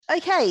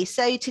Okay,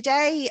 so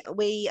today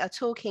we are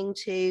talking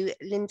to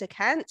Lynda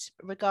Cant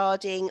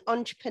regarding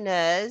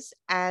entrepreneurs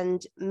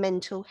and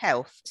mental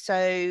health.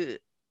 So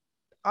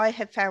I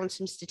have found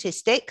some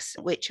statistics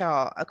which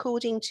are,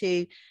 according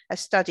to a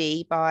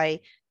study by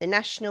the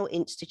National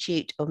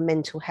Institute of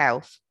Mental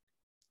Health,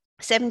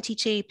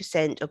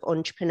 72% of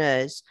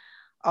entrepreneurs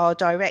are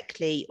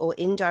directly or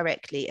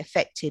indirectly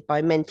affected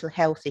by mental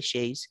health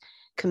issues,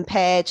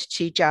 compared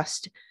to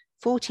just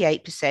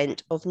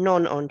 48% of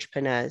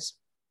non-entrepreneurs.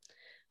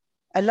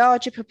 A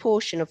larger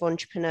proportion of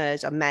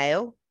entrepreneurs are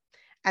male,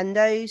 and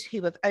those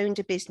who have owned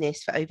a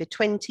business for over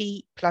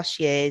 20 plus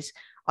years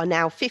are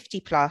now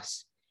 50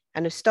 plus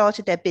and have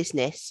started their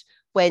business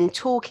when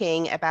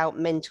talking about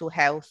mental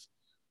health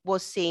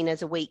was seen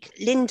as a weak.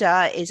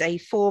 Lynda is a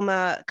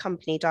former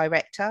company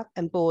director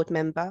and board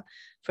member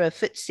for a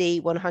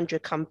FTSE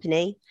 100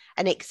 company,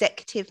 an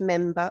executive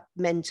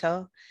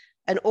mentor,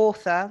 an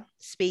author,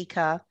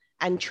 speaker,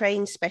 and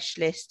trained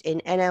specialist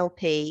in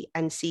NLP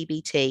and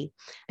CBT.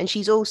 And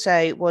she's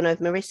also one of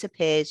Marisa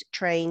Peer's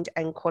trained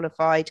and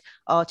qualified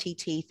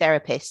RTT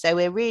therapists. So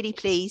we're really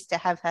pleased to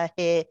have her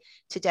here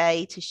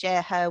today to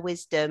share her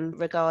wisdom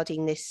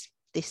regarding this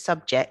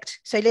subject.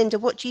 So Lynda,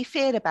 what do you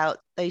feel about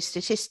those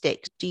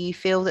statistics? Do you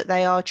feel that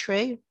they are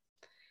true?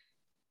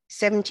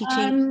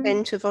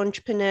 72% of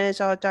entrepreneurs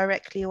are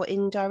directly or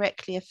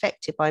indirectly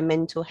affected by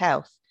mental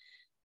health.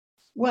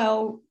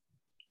 Well,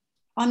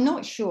 I'm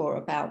not sure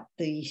about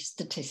the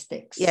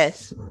statistics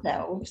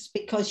themselves,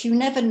 because you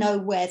never know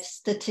where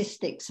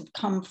statistics have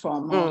come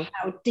from or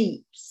how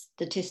deep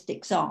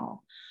statistics are.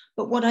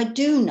 But what I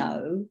do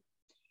know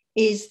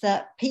is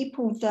that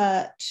people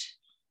that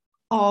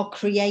are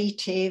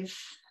creative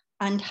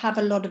and have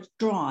a lot of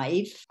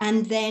drive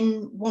and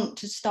then want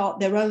to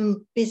start their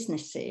own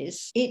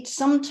businesses, it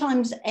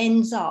sometimes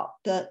ends up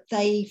that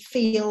they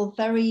feel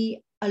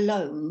very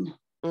alone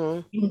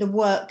in the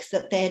work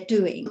that they're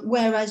doing.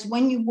 Whereas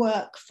when you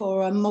work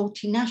for a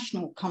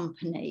multinational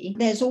company,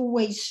 there's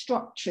always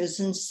structures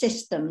and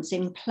systems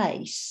in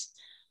place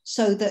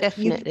so that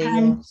you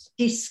can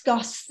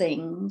discuss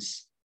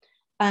things.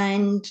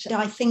 And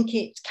I think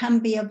it can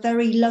be a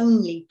very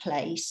lonely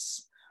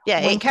place.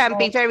 Yeah, it can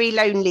be very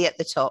lonely at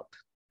the top.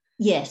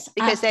 Yes.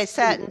 Because there's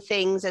certain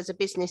things as a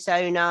business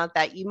owner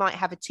that you might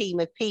have a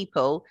team of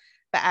people,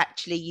 but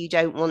actually you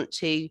don't want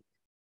to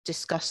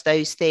discuss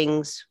those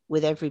things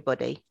with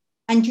everybody.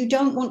 And you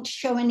don't want to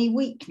show any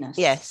weakness.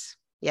 Yes.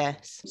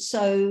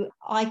 So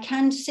I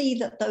can see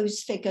that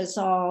those figures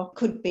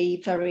could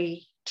be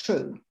very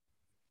true.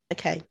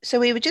 Okay, so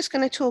we were just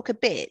going to talk a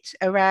bit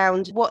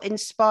around what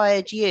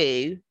inspired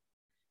you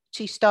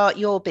to start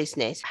your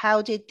business.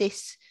 How did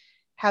this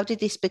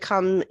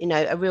become,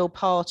 a real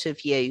part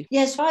of you?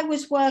 Yes, I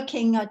was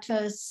working at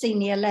a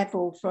senior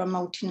level for a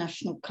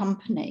multinational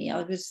company.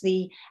 I was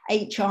the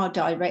HR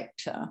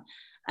director,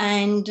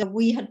 and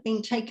we had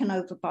been taken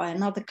over by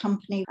another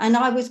company. And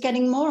I was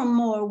getting more and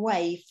more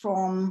away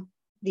from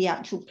the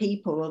actual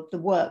people of the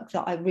work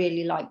that I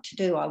really like to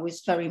do. I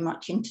was very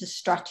much into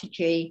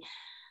strategy,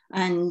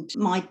 and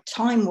my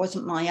time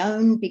wasn't my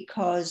own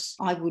because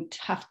I would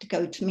have to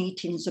go to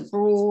meetings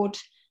abroad.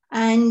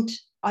 And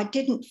I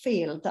didn't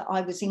feel that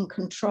I was in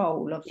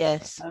control of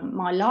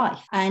my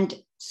life, and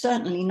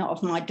certainly not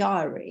of my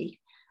diary.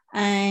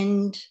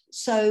 And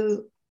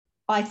so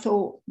I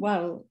thought,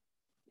 well,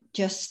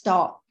 just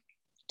start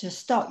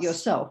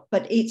yourself.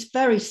 But it's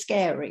very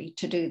scary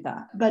to do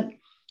that. But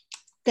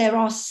there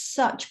are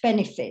such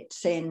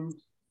benefits in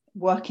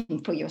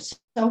working for yourself,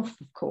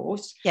 of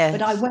course. Yes.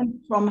 But I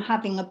went from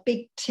having a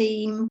big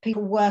team,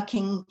 people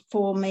working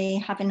for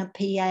me, having a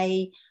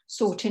PA,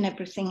 sorting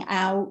everything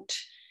out,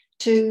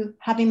 to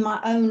having my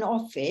own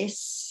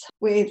office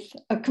with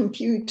a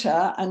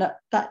computer, and at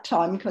that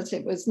time, because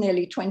it was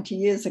nearly 20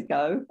 years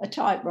ago, a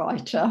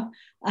typewriter,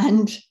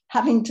 and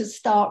having to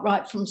start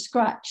right from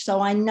scratch.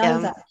 So I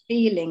know that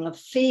feeling of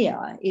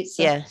fear. It's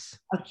a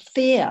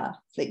fear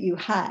that you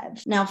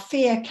have. Now,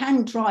 fear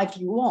can drive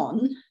you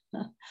on,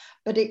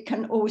 but it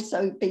can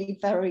also be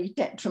very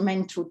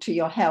detrimental to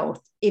your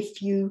health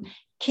if you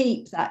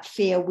keep that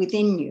fear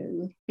within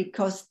you,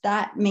 because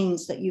that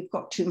means that you've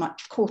got too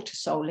much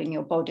cortisol in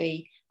your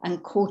body,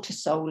 and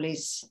cortisol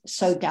is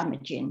so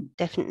damaging.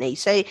 Definitely.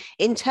 So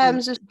in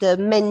terms of the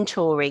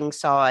mentoring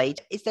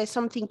side, is there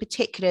something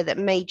particular that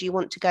made you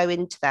want to go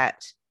into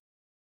that?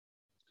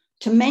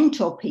 To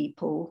mentor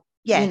people?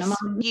 Yes,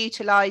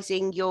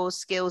 utilising your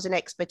skills and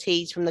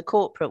expertise from the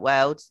corporate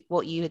world,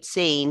 what you had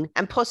seen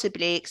and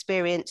possibly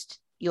experienced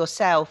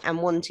yourself,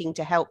 and wanting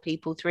to help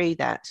people through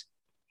that.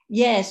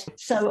 Yes,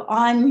 so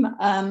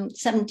I'm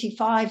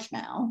 75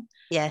 now.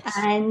 Yes.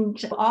 And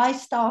I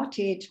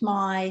started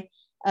my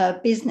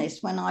business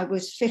when I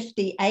was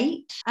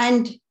 58.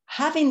 And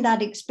having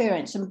that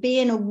experience and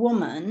being a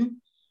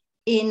woman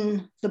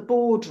in the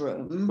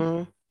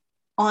boardroom,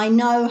 I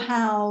know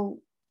how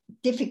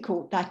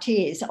difficult that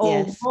is,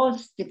 or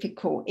was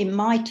difficult in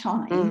my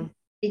time,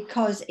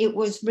 because it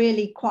was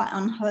really quite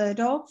unheard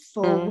of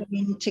for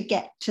women to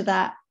get to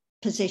that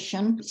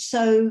position.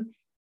 So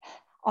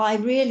I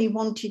really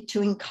wanted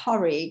to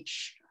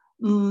encourage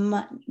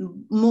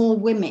more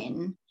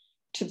women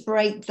to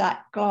break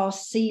that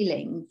glass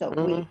ceiling that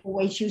we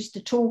always used to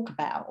talk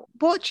about.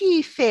 What do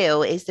you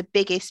feel is the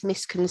biggest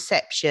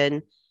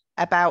misconception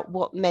about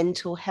what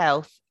mental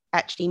health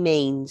actually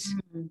means?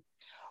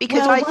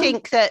 Because I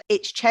think that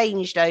it's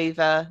changed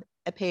over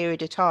a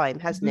period of time,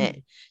 hasn't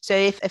it? So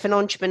if an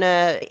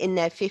entrepreneur in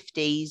their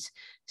 50s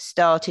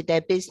started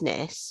their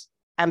business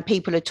and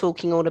people are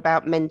talking all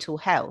about mental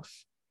health,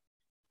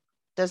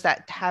 does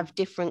that have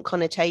different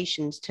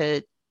connotations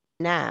to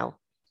now?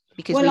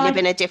 Because we live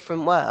in a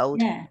different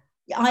world. Yeah,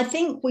 I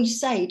think we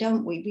say,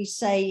 don't we? We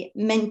say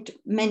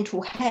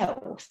mental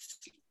health.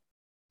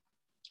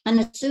 And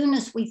as soon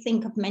as we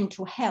think of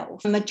mental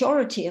health, the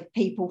majority of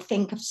people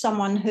think of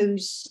someone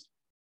who's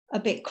a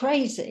bit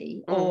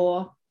crazy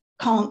or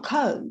can't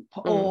cope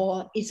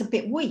or is a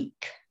bit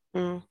weak.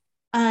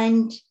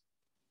 And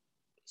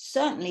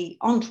certainly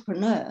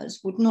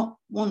entrepreneurs would not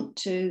want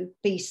to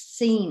be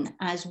seen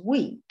as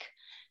weak.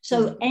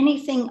 So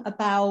anything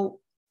about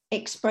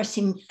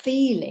expressing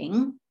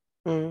feeling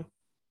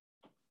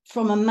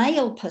from a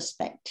male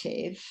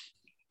perspective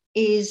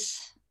is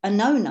a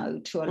no-no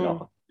to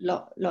a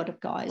lot of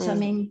guys. I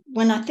mean,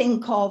 when I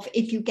think of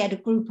if you get a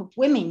group of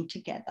women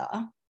together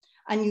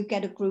and you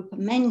get a group of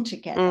men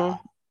together,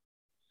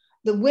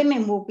 the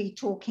women will be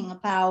talking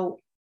about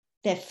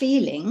their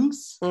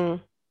feelings.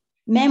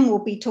 Men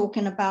will be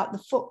talking about the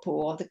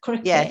football or the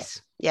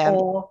cricket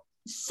or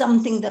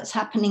something that's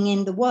happening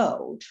in the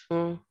world.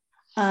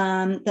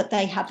 That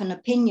they have an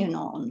opinion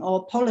on,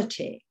 or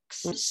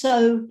politics.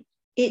 So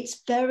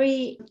it's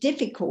very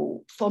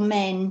difficult for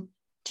men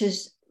to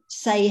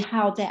say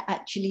how they're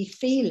actually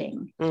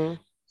feeling.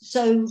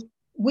 So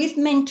with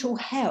mental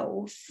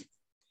health,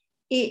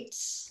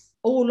 it's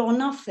all or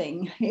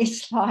nothing.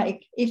 It's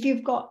like if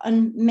you've got a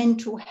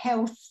mental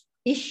health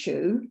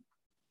issue,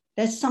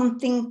 there's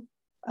something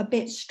a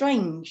bit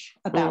strange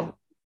about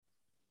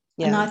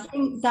it. And I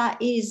think that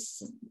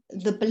is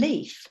the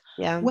belief.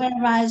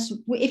 Whereas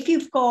if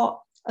you've got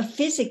a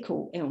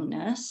physical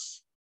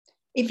illness,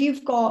 if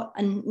you've got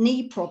a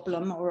knee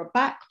problem or a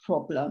back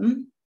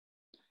problem,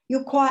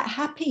 you're quite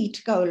happy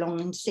to go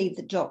along and see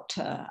the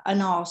doctor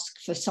and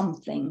ask for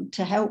something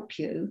to help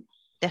you.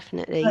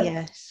 Definitely, but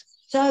yes.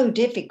 So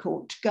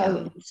difficult to go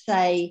and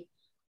say,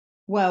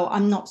 well,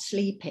 I'm not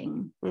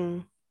sleeping.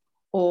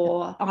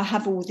 Or I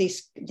have all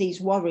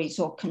these worries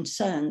or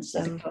concerns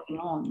that are going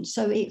on.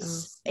 So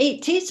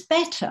it is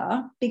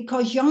better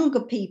because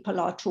younger people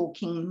are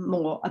talking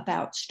more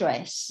about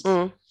stress.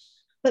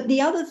 But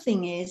the other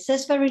thing is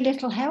there's very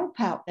little help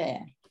out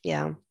there.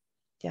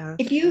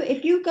 If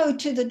you go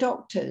to the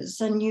doctors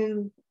and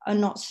you are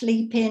not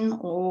sleeping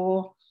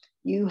or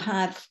you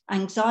have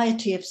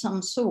anxiety of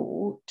some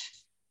sort,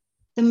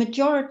 the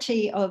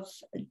majority of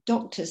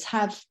doctors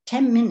have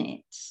 10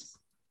 minutes.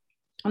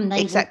 And they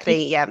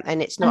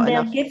and it's not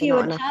enough. They'll give you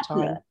a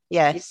tablet.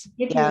 Yes,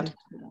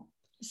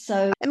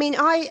 So I mean,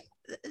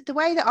 the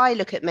way that I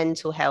look at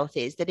mental health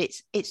is that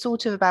it's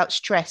sort of about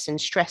stress and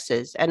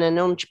stressors, and an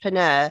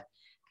entrepreneur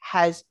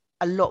has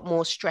a lot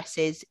more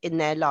stresses in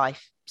their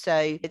life.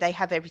 So they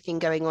have everything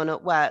going on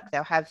at work.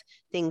 They'll have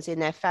things in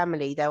their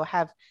family. They'll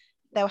have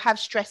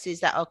stresses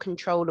that are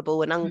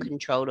controllable and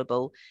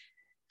uncontrollable.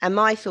 And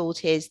my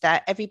thought is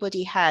that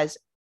everybody has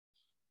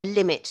a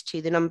limit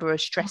to the number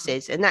of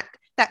stresses, and that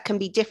can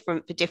be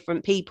different for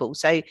different people.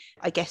 So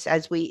I guess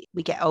as we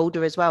get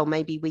older as well,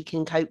 maybe we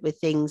can cope with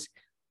things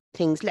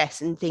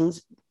less, and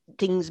things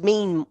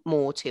mean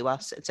more to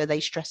us, so they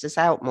stress us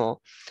out more.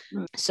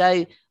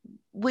 So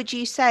would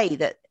you say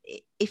that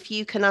if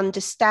you can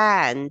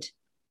understand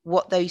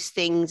what those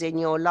things in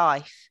your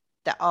life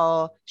that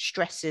are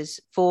stresses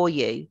for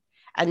you,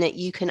 and that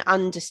you can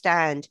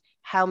understand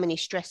how many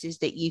stresses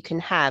that you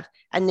can have,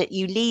 and that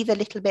you leave a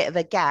little bit of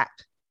a gap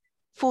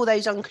for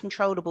those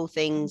uncontrollable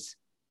things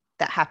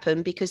that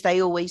happen, because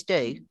they always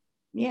do.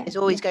 There's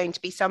always going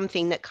to be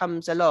something that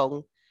comes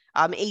along,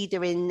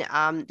 either in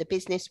the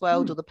business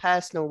world or the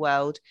personal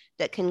world,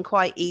 that can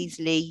quite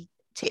easily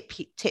tip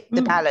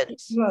the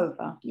balance.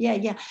 Over.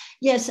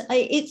 Yes,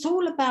 it's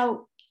all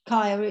about,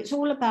 Kaia, it's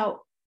all about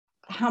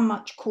how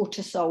much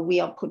cortisol we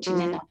are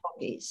putting in our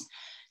bodies.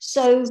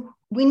 So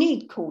we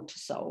need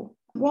cortisol.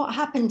 What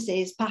happens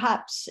is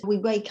perhaps we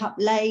wake up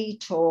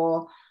late,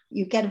 or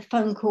you get a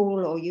phone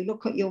call, or you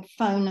look at your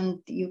phone and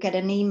you get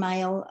an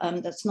email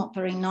that's not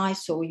very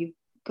nice, or you've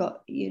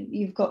got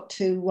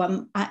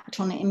to act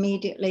on it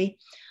immediately.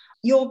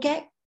 You'll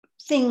get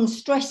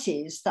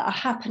stresses that are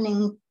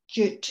happening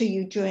to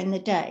you during the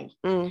day.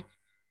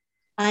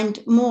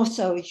 And more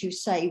so, as you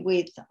say,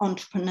 with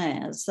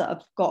entrepreneurs that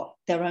have got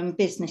their own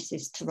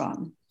businesses to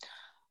run.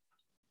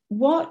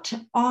 What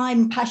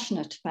I'm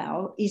passionate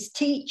about is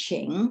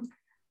teaching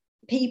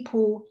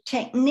people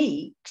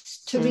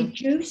techniques to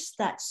reduce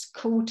that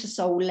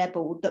cortisol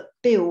level that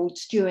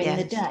builds during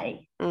the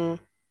day.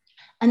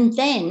 And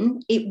then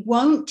it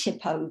won't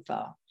tip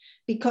over,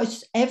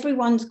 because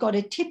everyone's got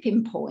a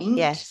tipping point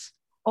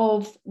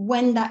of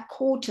when that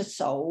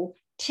cortisol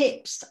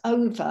tips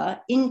over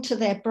into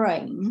their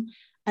brain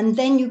and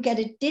then you get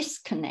a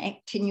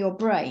disconnect in your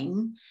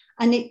brain,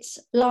 and it's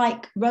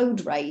like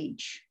road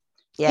rage.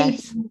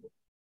 Yes. People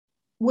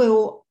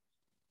will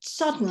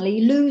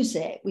suddenly lose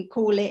it. We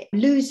call it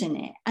losing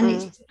it. And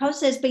it's because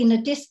there's been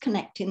a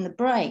disconnect in the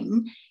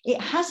brain. It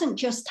hasn't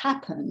just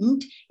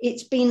happened.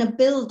 It's been a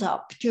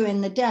build-up during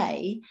the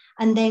day.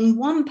 And then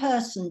one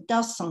person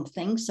does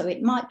something. So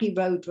it might be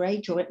road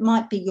rage, or it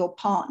might be your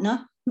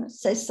partner that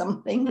says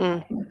something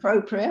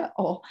inappropriate,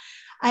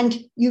 and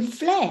you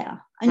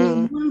flare and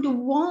you wonder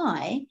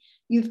why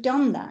you've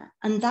done that.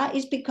 And that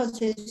is because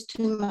there's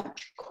too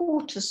much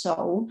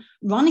cortisol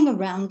running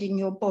around in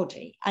your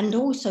body. And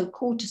also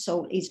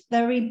cortisol is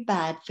very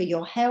bad for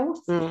your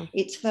health.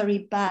 It's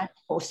very bad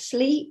for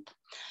sleep.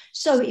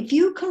 So if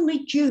you can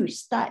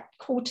reduce that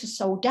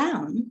cortisol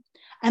down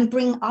and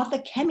bring other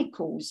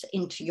chemicals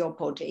into your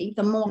body,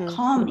 the more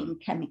calming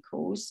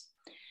chemicals,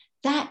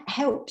 that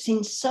helps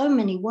in so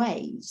many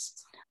ways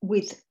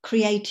with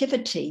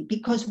creativity,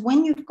 because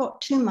when you've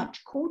got too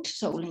much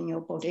cortisol in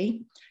your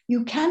body,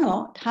 you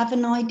cannot have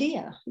an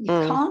idea. You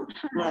can't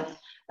have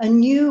a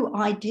new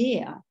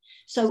idea.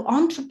 So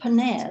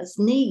entrepreneurs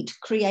need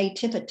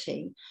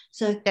creativity.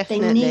 So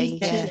Definitely, they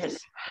need to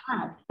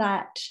have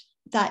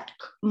that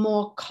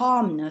more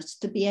calmness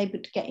to be able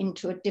to get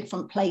into a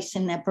different place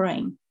in their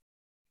brain.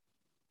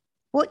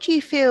 What do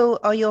you feel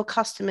are your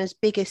customers'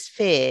 biggest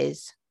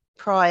fears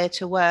prior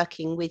to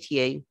working with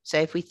you? So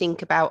if we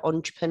think about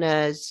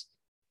entrepreneurs.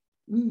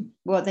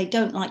 Well, they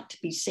don't like to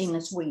be seen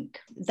as weak.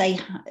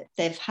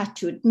 They've had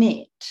to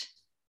admit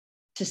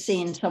to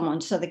seeing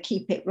someone, so they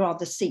keep it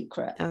rather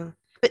secret.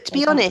 But to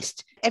be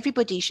honest,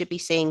 everybody should be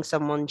seeing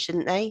someone,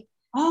 shouldn't they?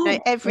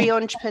 Every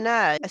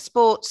entrepreneur, a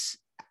sports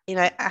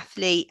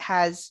athlete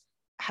has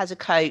a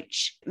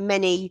coach.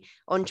 Many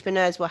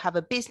entrepreneurs will have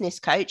a business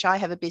coach. I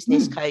have a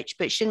business coach,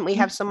 but shouldn't we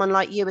have someone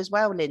like you as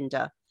well,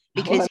 Lynda?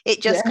 Because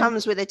it just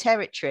comes with a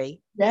territory.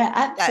 Yeah,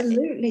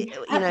 absolutely.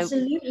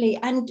 Absolutely.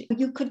 And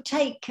you could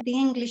take the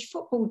English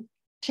football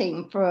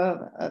team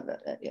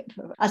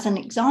as an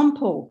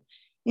example.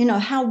 You know,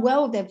 how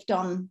well they've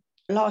done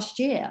last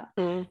year.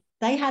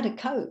 They had a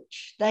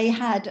coach. They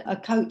had a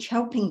coach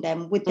helping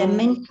them with their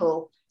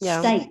mental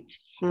state.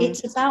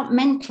 It's about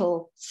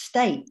mental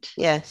state.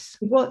 Yes.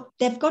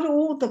 They've got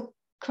all the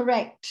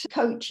correct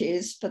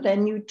coaches for their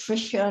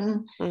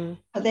nutrition,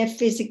 for their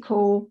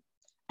physical.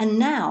 And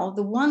now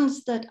the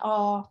ones that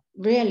are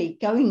really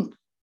going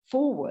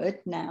forward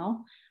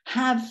now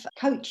have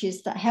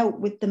coaches that help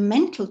with the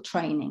mental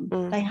training.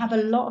 They have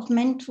a lot of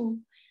mental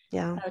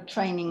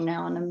training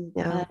now. And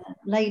a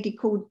lady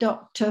called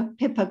Dr.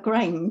 Pippa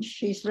Grange,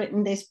 she's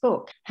written this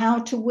book, How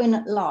to Win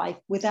at Life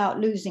Without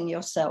Losing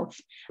Yourself.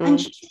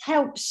 And she's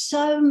helped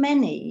so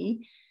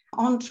many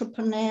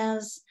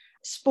entrepreneurs,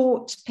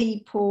 sports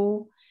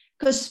people,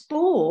 because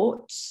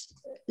sports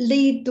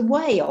lead the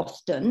way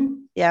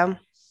often.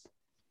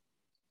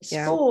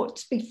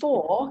 Sports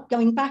before,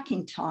 going back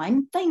in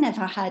time, they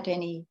never had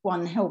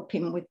anyone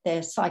helping with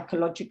their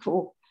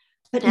psychological,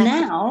 but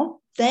now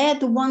they're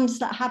the ones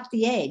that have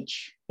the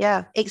edge.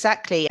 Yeah,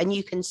 exactly. And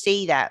you can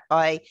see that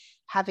by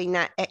having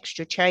that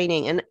extra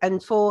training.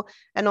 And for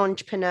an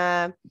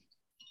entrepreneur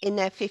in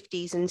their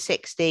 50s and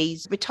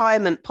 60s,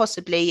 retirement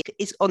possibly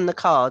is on the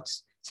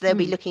cards. So they'll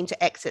be looking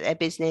to exit their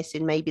business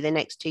in maybe the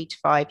next 2 to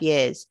 5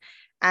 years.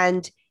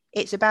 And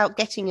it's about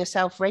getting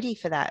yourself ready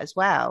for that as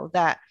well,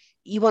 that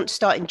you want to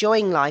start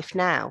enjoying life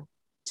now.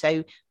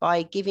 So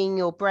by giving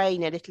your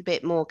brain a little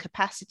bit more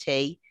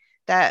capacity,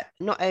 that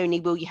not only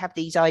will you have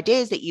these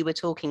ideas that you were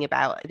talking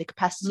about, the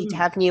capacity to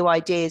have new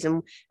ideas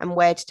and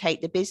where to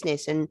take the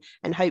business and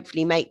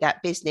hopefully make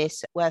that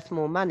business worth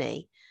more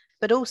money,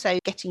 but also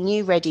getting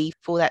you ready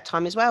for that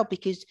time as well,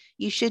 because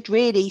you should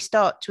really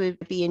start to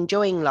be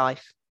enjoying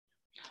life.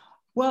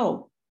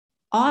 Well,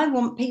 I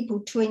want people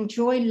to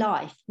enjoy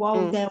life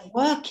while they're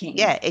working.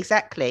 Yeah,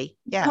 exactly.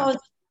 Yeah. Because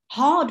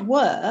hard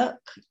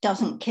work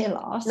doesn't kill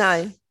us.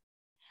 No.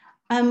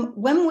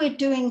 When we're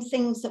doing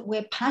things that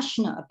we're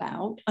passionate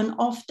about, and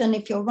often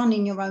if you're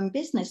running your own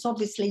business,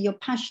 obviously you're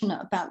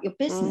passionate about your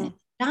business.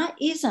 That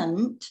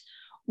isn't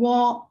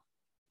what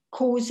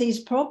causes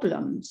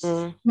problems.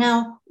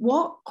 Now,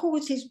 what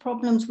causes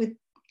problems with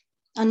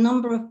a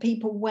number of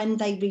people when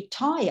they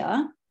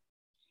retire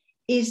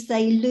is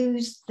they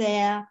lose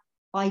their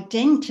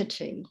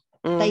identity.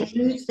 They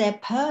lose their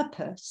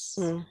purpose.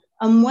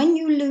 And when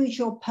you lose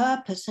your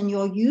purpose and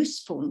your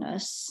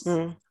usefulness,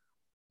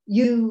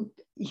 you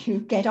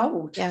get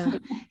old. Yeah,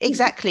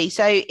 exactly.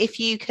 So if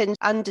you can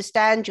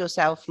understand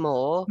yourself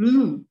more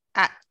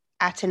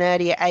at an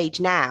earlier age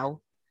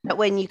now, that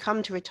when you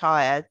come to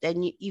retire,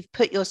 then you've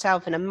put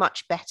yourself in a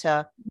much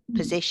better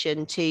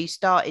position to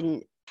start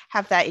and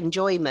have that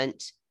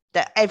enjoyment,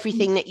 that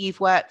everything that you've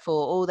worked for,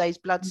 all those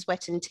blood,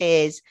 sweat and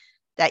tears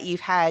that you've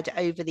had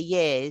over the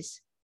years,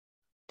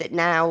 that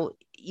now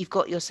you've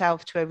got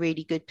yourself to a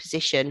really good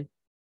position,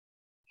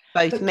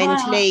 both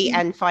mentally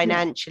and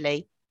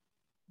financially.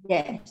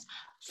 Yes.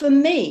 For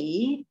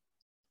me,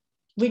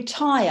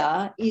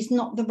 retire is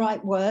not the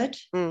right word.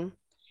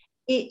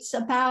 It's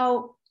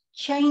about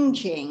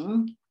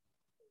changing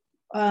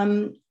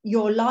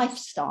your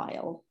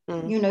lifestyle,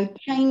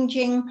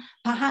 changing.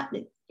 Perhaps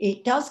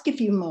it does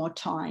give you more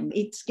time.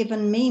 It's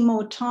given me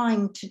more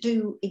time to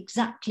do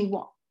exactly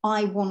what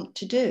I want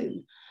to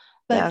do.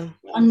 But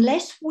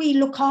unless we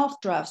look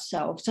after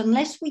ourselves,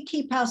 unless we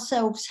keep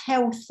ourselves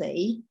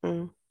healthy,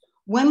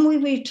 when we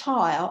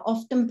retire,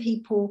 often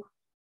people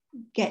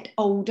get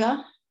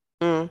older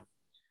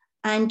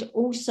and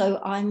also,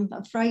 I'm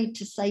afraid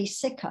to say,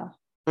 sicker.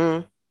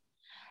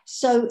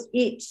 So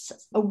it's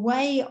a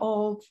way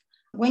of,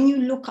 when you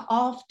look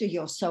after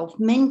yourself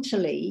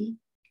mentally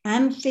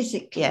and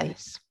physically,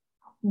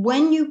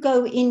 when you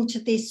go into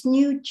this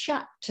new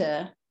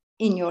chapter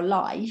in your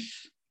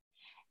life,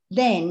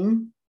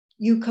 then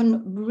you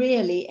can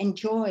really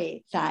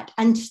enjoy that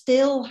and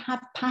still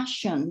have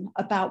passion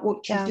about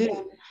what you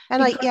do.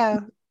 And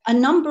a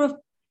number of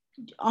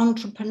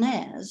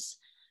entrepreneurs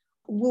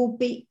will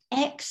be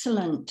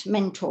excellent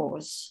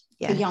mentors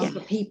for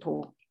younger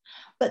people,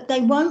 but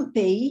they won't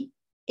be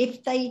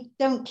if they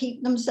don't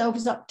keep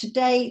themselves up to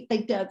date.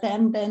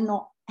 They're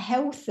not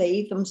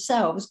healthy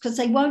themselves because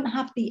they won't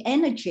have the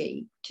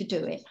energy to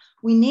do it.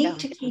 We need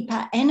to keep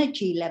our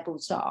energy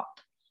levels up.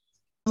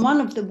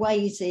 One of the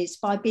ways is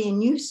by being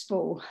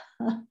useful.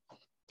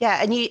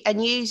 And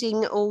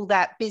using all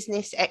that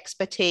business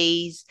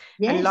expertise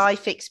and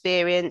life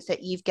experience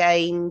that you've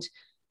gained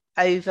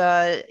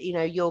over,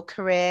 your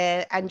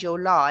career and your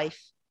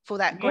life for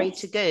that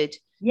greater good.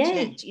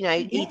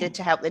 Either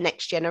to help the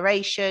next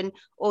generation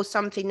or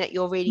something that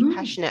you're really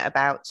passionate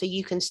about, so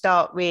you can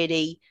start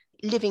really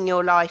living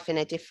your life in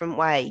a different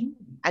way,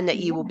 and that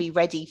you will be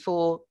ready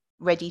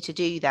to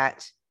do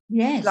that.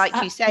 Like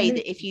absolutely. You say,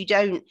 that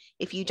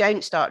if you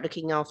don't start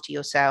looking after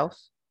yourself,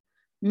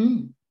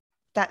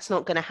 that's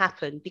not going to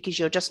happen, because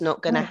you're just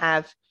not going to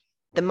have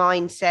the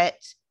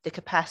mindset, the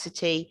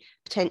capacity,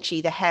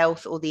 potentially the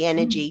health or the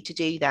energy to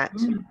do that.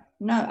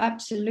 No,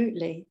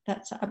 absolutely.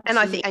 That's absolutely. And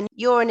I think, and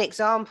you're an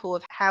example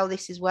of how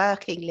this is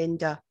working,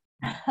 Lynda.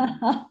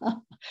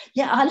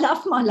 I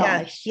love my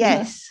life.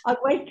 Yes. I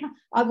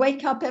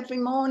wake up every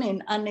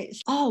morning and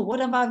it's,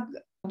 what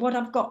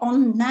I've got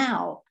on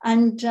now,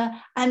 and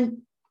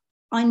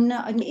I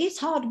know, and it's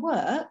hard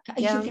work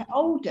as you get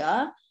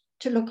older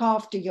to look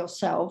after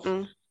yourself,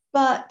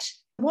 but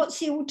what's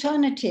the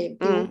alternative?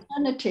 The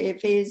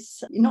alternative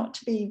is not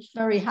to be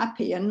very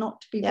happy and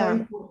not to be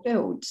very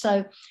fulfilled.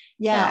 So,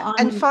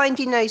 and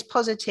finding those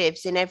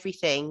positives in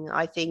everything,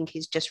 I think,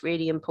 is just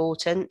really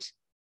important.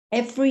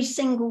 Every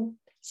single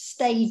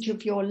stage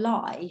of your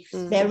life,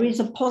 there is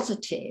a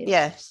positive.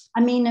 Yes. I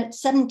mean, at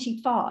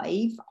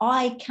 75,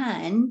 I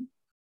can,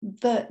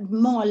 but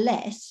more or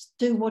less,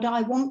 do what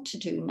I want to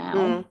do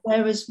now.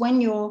 Whereas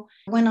when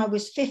I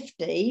was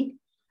 50,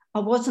 I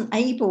wasn't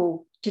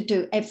able to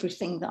do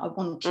everything that I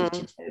wanted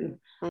to do.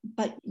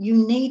 But you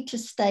need to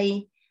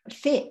stay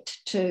fit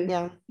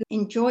to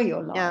enjoy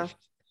your life.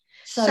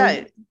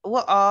 So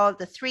what are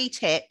the 3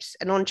 tips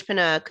an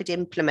entrepreneur could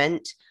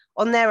implement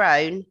on their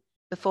own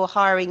before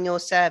hiring your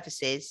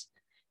services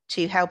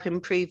to help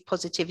improve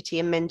positivity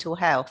and mental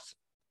health?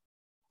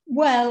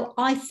 Well,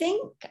 I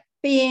think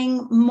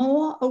being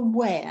more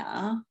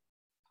aware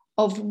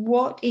of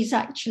what is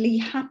actually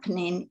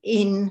happening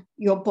in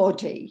your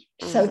body.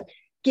 So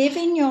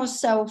giving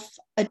yourself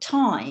a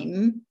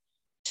time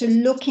to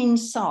look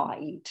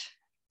inside.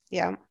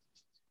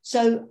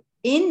 So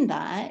in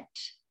that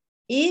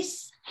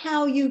is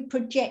how you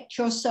project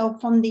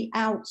yourself on the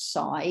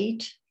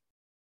outside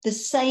the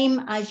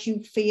same as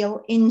you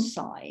feel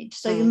inside.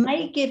 So you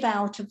may give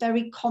out a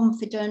very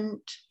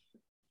confident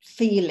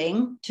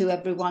feeling to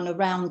everyone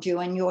around you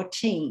and your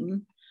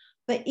team,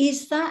 but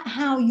is that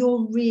how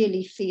you're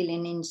really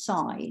feeling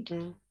inside?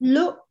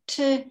 Look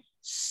to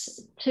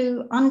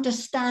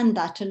understand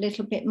that a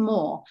little bit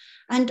more,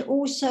 and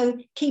also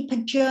keep a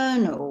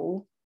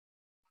journal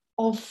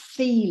of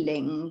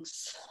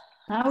feelings.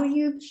 How are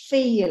you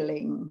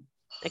feeling?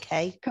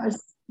 Okay.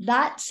 Because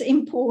that's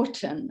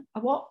important.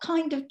 What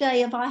kind of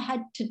day have I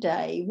had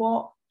today?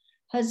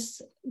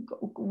 What's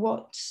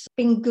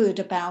been good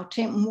about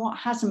it and what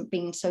hasn't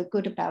been so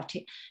good about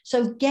it?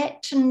 So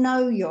get to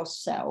know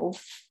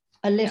yourself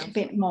a little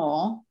bit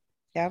more.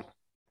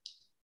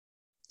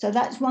 So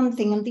that's one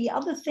thing. And the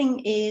other thing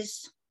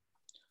is,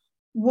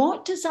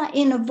 what does that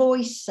inner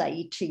voice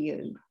say to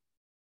you?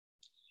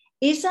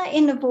 Is that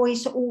inner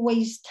voice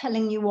always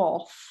telling you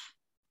off?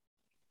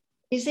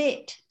 Is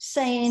it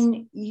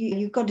saying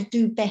you've got to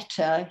do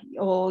better,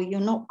 or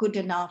you're not good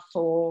enough,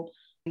 or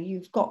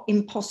you've got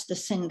imposter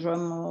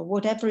syndrome, or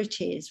whatever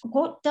it is?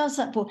 What does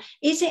that voice?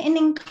 Is it an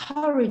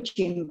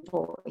encouraging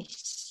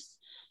voice?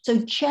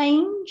 So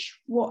change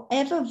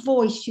whatever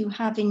voice you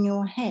have in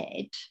your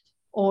head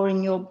or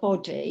in your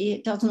body.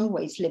 It doesn't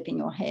always live in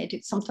your head.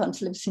 It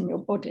sometimes lives in your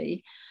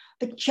body.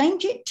 But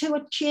change it to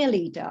a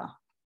cheerleader.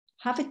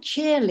 Have a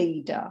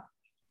cheerleader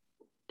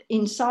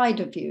inside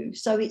of you,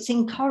 so it's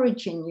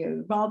encouraging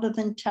you rather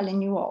than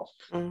telling you off.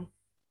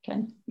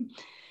 Okay.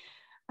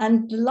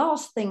 And the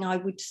last thing I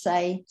would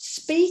say,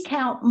 speak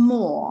out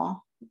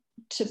more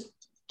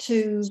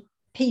to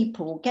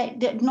people,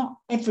 not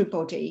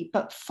everybody,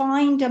 but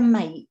find a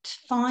mate,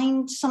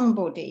 find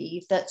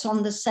somebody that's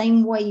on the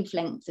same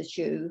wavelength as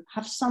you,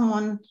 have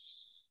someone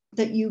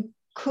that you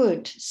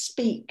could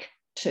speak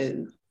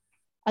to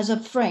as a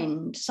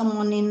friend,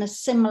 someone in a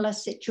similar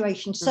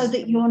situation, so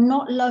that you're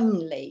not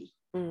lonely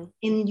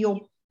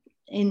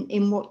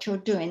in what you're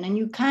doing, and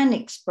you can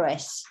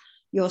express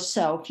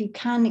yourself, you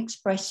can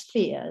express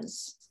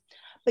fears.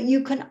 But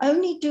you can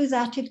only do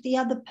that if the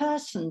other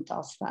person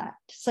does that.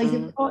 So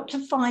you've got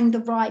to find the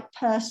right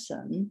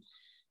person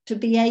to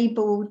be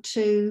able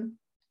to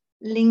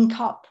link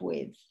up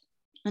with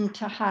and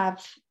to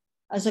have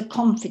as a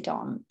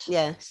confidant.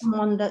 Yes.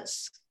 Someone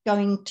that's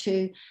going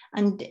to,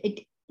 and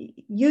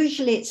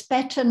usually it's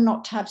better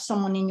not to have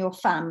someone in your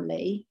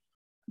family,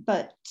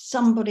 but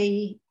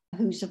somebody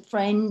who's a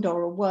friend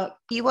or a work.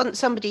 You want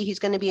somebody who's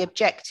going to be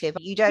objective.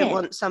 You don't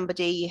want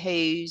somebody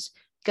who's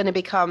going to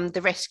become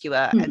the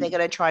rescuer and they're going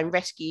to try and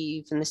rescue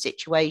you from the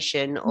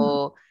situation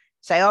or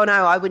say, oh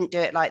no, I wouldn't do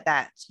it like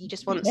that. You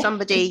just want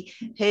somebody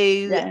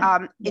who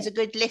is a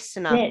good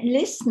listener.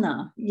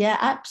 Listener. Yeah,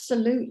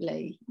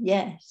 absolutely.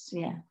 Yes.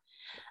 Yeah.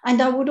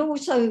 And I would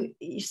also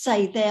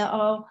say there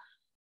are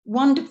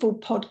wonderful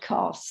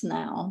podcasts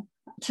now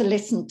to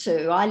listen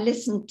to. I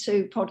listen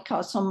to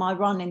podcasts on my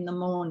run in the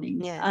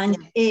morning, and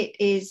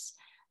it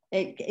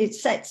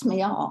sets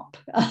me up.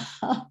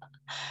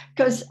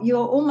 Because you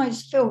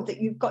almost feel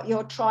that you've got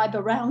your tribe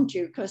around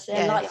you, because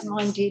they're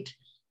like-minded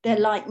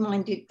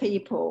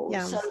people.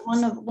 Yeah. So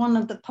one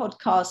of the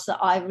podcasts that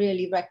I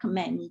really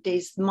recommend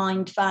is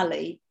Mind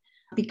Valley,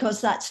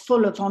 because that's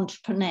full of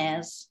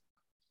entrepreneurs.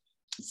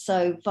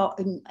 So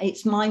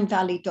it's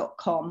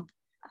mindvalley.com,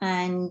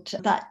 and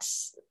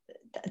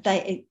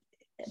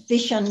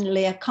Vishen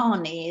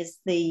Liakani is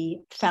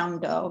the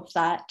founder of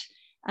that.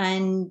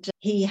 And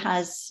he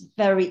has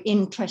very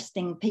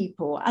interesting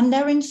people, and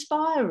they're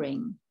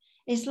inspiring.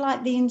 It's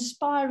like the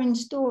inspiring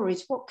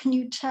stories. What can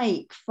you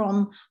take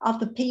from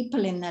other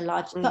people in their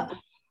lives? But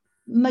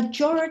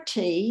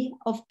majority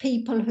of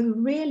people who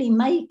really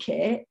make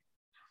it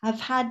have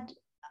had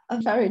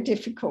a very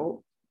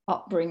difficult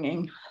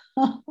upbringing.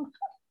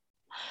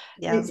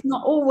 It's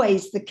not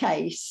always the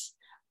case,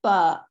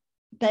 but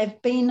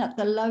they've been at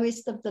the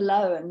lowest of the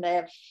low, and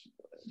they've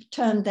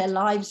turned their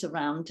lives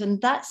around, and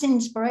that's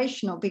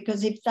inspirational,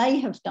 because if they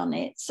have done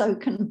it, so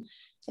can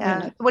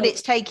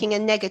it's taking a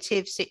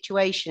negative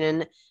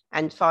situation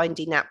and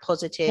finding that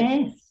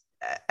positive.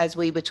 As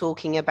we were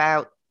talking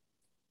about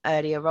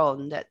earlier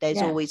on, that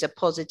there's always a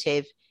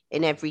positive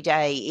in every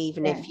day,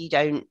 even if you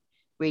don't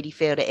really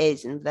feel it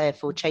is, and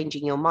therefore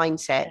changing your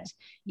mindset,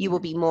 you will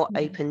be more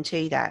open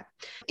to that.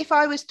 If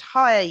I was to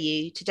hire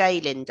you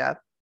today, Lynda,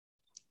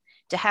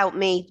 to help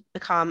me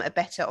become a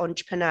better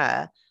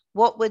entrepreneur,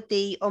 what would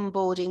the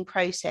onboarding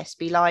process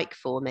be like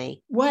for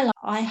me? Well,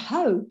 I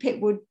hope it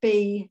would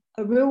be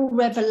a real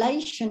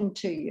revelation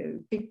to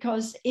you,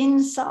 because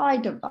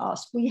inside of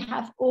us, we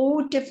have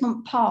all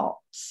different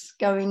parts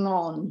going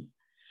on.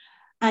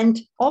 And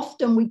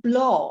often we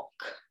block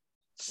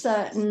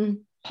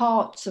certain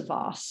parts of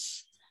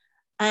us,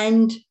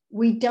 and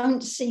we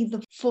don't see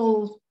the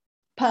full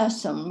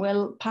person.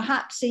 We'll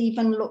perhaps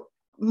even look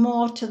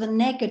more to the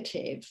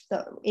negative,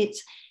 that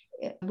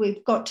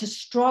we've got to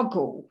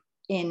struggle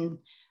in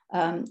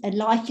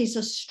life is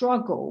a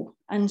struggle,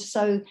 and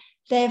so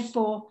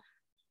therefore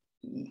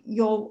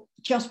you're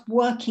just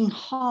working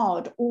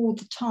hard all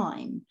the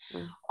time.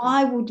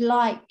 I would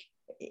like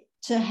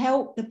to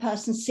help the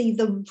person see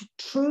the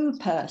true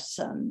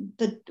person,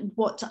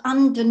 what's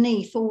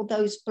underneath all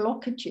those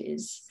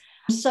blockages,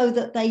 so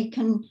that they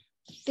can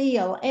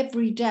feel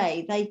every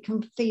day, they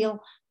can feel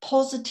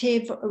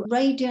positive,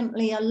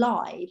 radiantly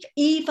alive,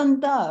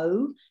 even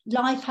though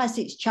life has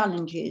its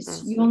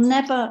challenges. You'll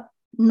never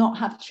not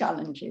have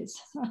challenges.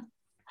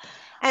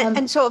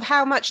 And sort of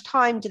how much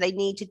time do they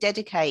need to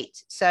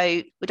dedicate?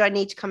 So would I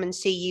need to come and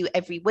see you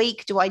every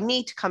week? Do I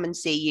need to come and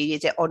see you?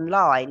 Is it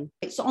online?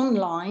 It's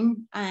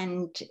online,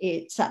 and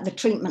it's at the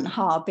treatment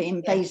hub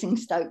in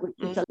Basingstoke, which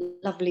is a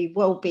lovely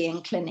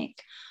wellbeing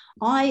clinic.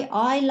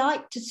 I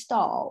like to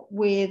start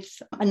with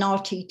an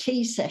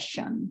RTT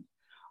session,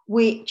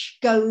 which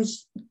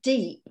goes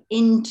deep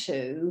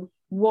into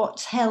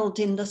what's held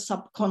in the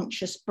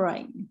subconscious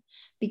brain,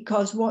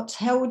 because what's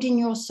held in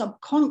your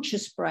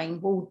subconscious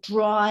brain will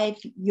drive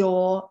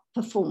your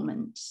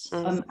performance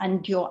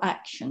and your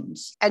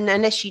actions. And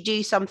unless you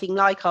do something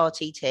like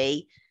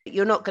RTT,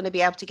 you're not going to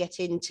be able to get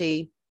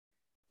into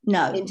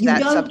that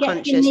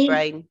subconscious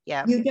brain.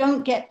 You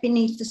don't get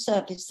beneath the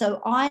surface.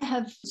 So I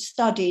have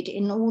studied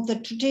in all the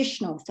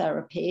traditional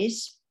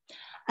therapies,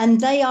 and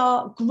they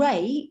are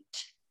great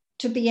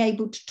to be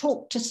able to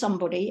talk to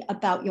somebody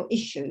about your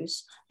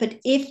issues.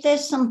 But if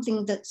there's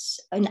something that's,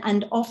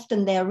 and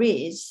often there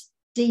is,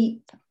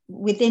 deep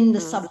within the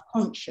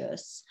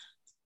subconscious,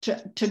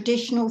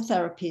 traditional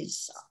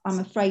therapies, I'm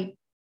afraid,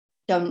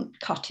 don't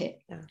cut it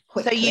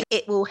quickly. So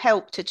it will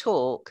help to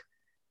talk,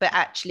 but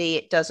actually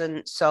it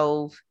doesn't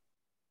solve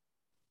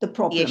the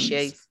problems. The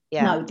issue.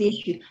 No, the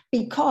issue.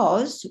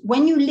 Because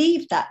when you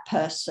leave that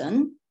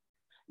person,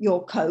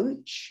 your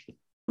coach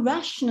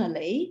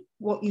rationally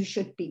what you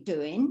should be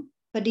doing,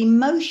 but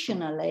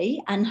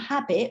emotionally and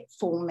habit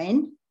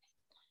forming,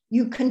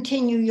 you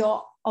continue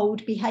your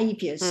old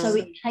behaviors. So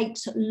it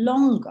takes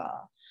longer.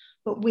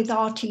 But with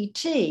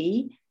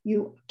RTT,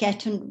 you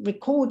get a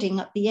recording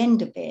at the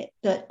end of it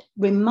that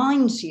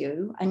reminds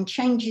you and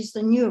changes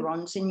the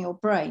neurons in your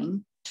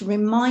brain to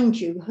remind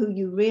you who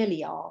you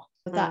really are,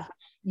 that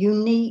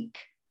unique,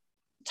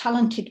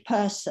 talented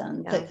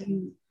person that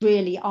you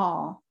really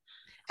are.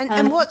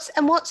 And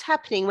what's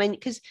happening when,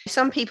 because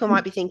some people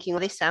might be thinking,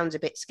 well, this sounds a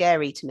bit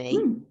scary to me.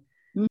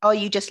 Are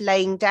you just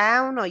laying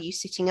down? Are you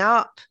sitting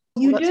up?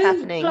 What's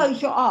happening?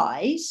 Close your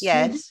eyes.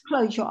 Yes. You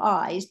close your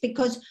eyes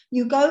because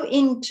you go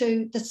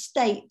into the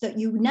state that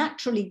you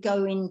naturally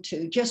go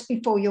into just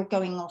before you're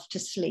going off to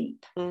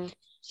sleep.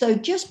 So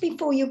just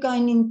before you're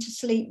going into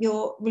sleep,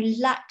 you're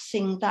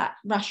relaxing that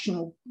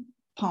rational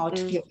part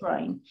of your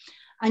brain.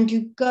 And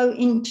you go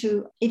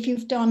into, if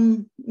you've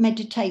done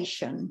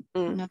meditation,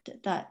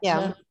 that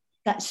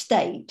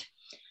state,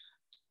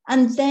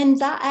 and then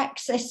that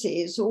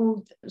accesses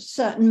all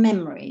certain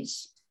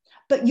memories,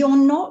 but you're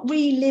not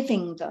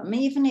reliving them,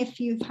 even if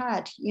you've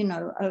had,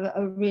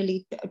 a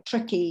really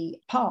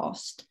tricky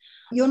past.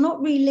 You're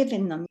not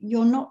reliving them.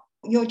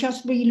 You're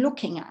just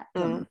re-looking at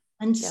them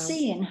and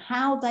seeing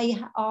how they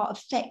are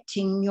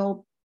affecting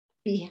your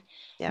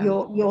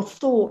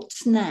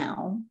thoughts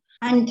now.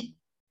 And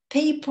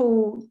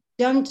people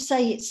don't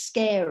say it's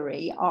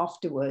scary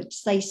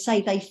afterwards. They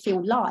say they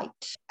feel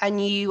light. And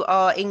you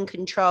are in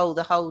control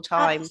the whole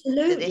time.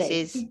 Absolutely.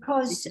 This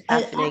is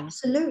happening.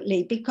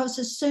 Absolutely. Because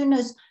as soon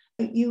as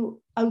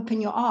you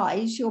open your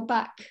eyes, you're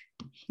back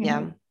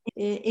in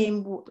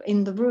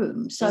the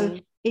room. So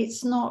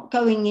it's not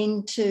going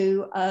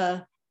into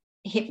a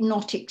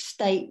hypnotic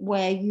state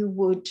where you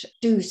would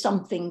do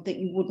something that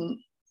you wouldn't,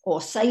 or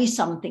say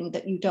something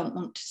that you don't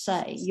want to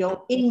say.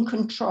 You're in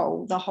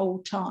control the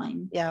whole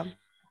time.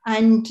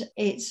 And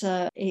it's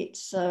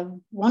a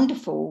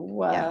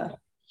wonderful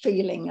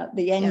feeling at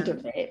the end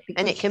of it.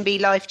 And it can be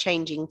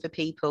life-changing for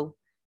people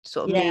to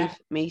sort of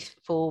move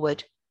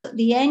forward. At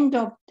the end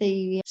of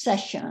the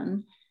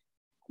session,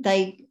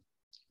 they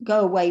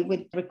go away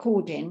with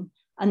recording,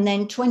 and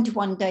then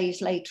 21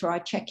 days later, I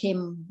check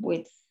in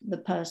with the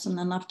person.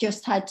 And I've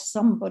just had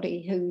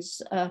somebody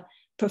who's a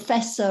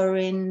professor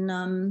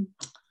in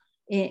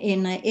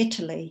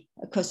Italy,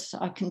 because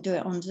I can do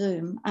it on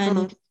Zoom,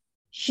 and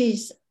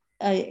she's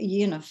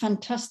a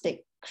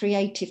fantastic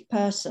creative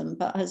person,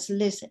 but has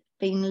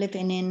been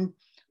living in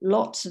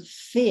lots of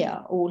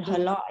fear all her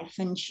life.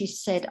 And she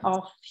said,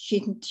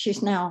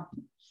 she's now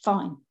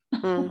fine.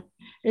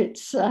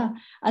 It's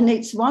and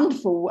it's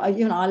wonderful. I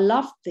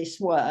love this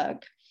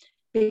work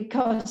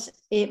because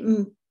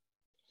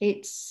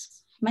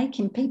it's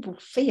making people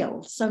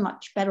feel so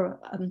much better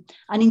and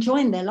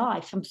enjoying their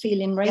life and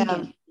feeling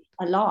radiant,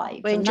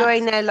 alive. We're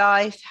enjoying their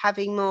life,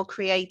 having more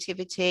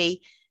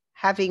creativity,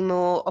 having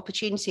more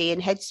opportunity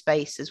and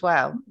headspace as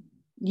well.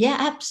 Yeah,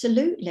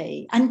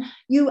 absolutely. And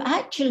you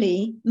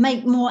actually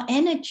make more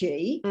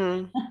energy.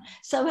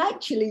 So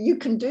actually you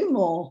can do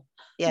more.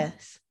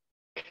 Yes.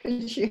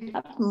 Because you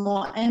have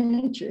more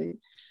energy.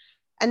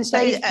 And so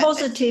it's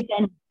positive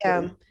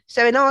energy.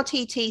 So an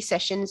RTT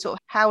session, sort of,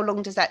 how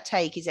long does that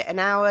take? Is it an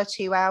hour,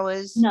 2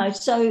 hours? No,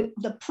 so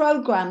the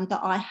program that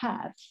I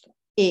have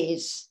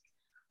is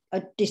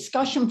a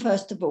discussion,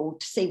 first of all,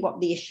 to see what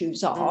the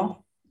issues are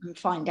and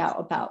find out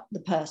about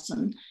the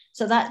person.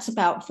 So that's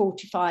about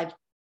 45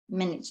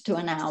 minutes to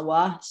an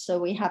hour. So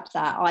we have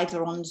that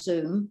either on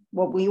Zoom.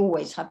 Well, we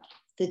always have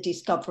the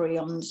discovery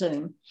on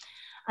Zoom.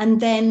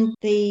 And then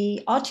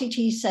the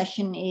RTT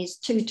session is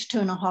 2 to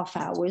 2.5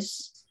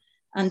 hours.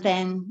 And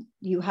then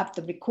you have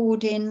the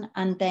recording,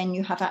 and then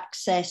you have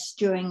access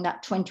during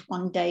that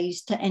 21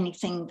 days to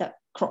anything that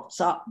crops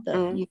up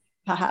that you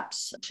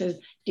perhaps to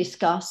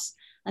discuss.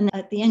 And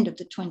at the end of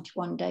the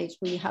 21 days,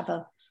 we have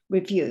a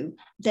review.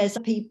 There's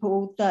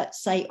people that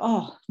say,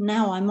 oh,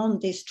 now I'm on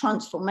this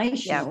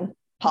transformational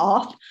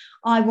path,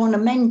 I want a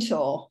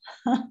mentor.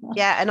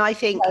 And I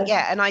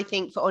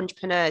think for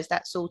entrepreneurs,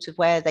 that's sort of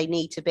where they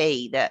need to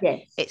be, that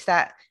it's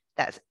that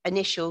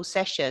initial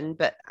session,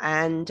 but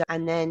and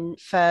then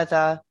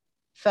further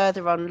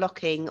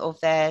unlocking of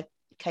their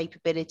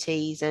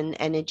capabilities and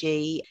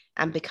energy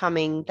and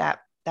becoming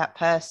that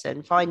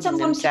person, finding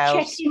someone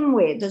themselves. To check in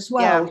with as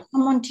well,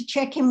 someone to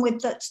check in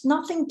with that's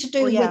nothing to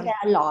do with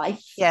their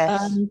life.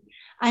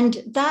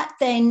 And that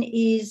then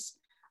is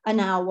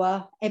an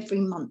hour every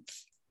month.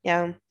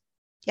 So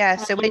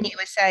when you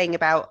were saying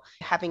about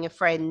having a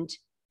friend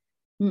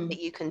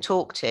that you can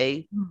talk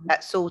to,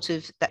 that sort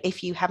of, that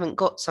if you haven't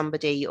got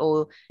somebody,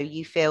 or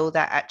you feel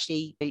that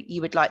actually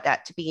you would like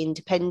that to be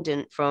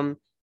independent from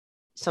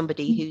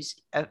somebody who's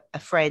a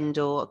friend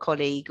or a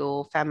colleague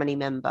or family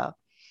member,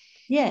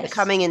 but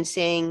coming and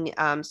seeing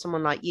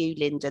someone like you,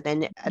 Lynda,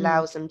 then it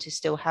allows them to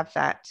still have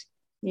that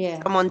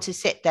someone to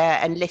sit there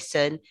and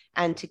listen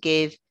and to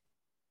give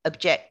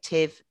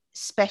objective,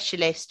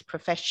 specialist,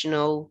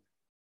 professional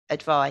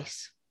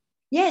advice.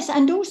 Yes,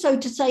 and also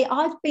to say,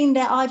 I've been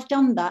there, I've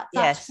done that.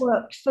 That's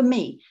worked for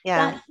me.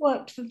 Yeah. That's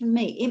worked for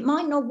me. It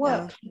might not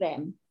work for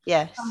them.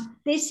 Yes.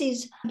 This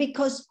is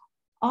because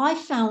I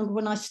found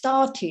when I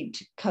started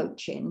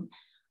coaching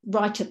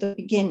right at the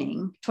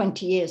beginning,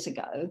 20 years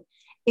ago,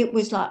 it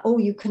was like, oh,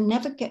 you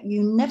never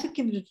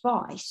give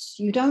advice.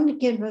 You don't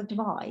give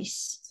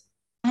advice.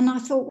 And I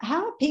thought,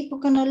 how are people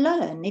going to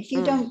learn if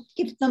you don't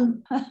give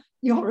them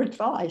your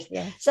advice?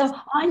 Yes. So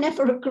I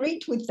never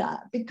agreed with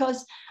that,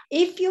 because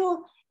if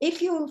you,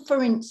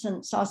 for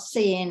instance, are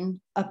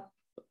seeing a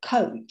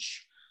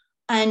coach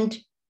and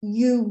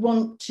you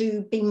want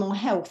to be more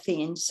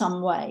healthy in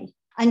some way,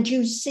 and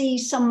you see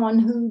someone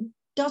who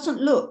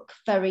doesn't look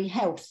very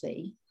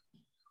healthy,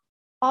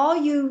 are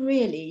you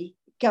really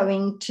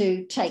going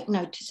to take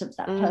notice of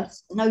that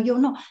person? No, you're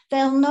not.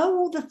 They'll know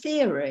all the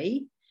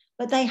theory,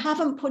 but they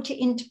haven't put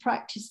it into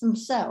practice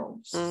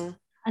themselves.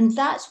 And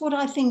that's what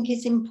I think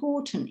is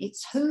important.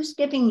 It's who's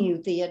giving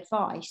you the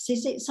advice.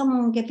 Is it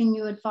someone giving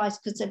you advice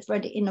because they've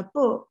read it in a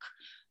book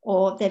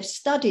or they've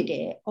studied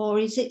it? Or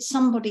is it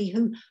somebody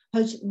who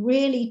has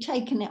really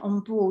taken it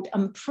on board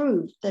and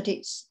proved that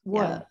it's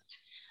worked? Yeah.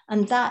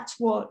 And that's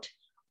what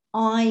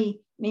I'm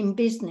in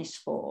business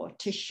for,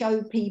 to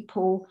show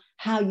people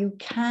how you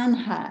can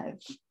have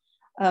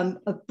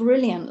a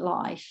brilliant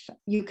life.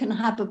 You can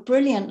have a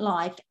brilliant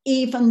life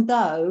even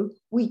though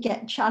we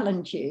get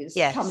challenges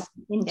coming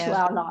into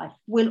our life.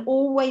 We'll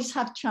always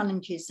have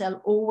challenges.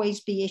 There'll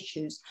always be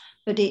issues.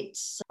 But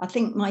I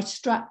think my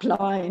strap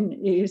line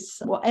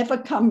is, whatever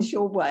comes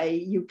your way,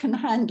 you can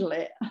handle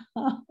it.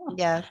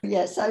 Yeah,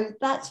 so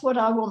that's what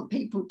I want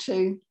people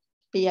to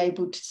be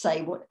able to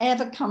say.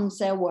 Whatever comes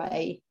their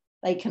way,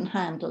 they can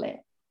handle it.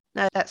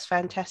 No, that's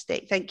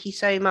fantastic. Thank you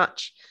so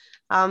much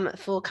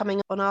for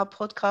coming on our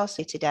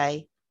podcast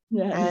today.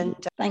 Yeah, and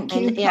thank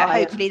you. And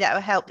hopefully that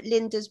will help.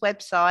 Lynda's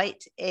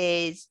website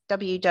is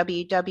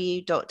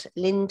www.lynda,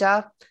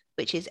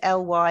 which is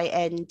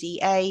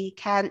Lynda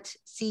Cant,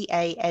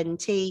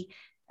 Cant,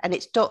 and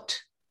it's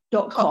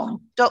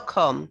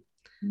 .com.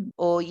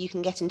 Or you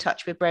can get in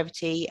touch with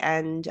Brevity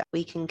and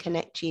we can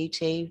connect you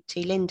to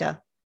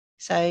Lynda.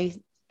 So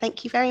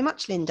thank you very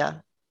much,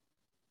 Lynda.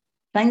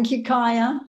 Thank you, Kaia.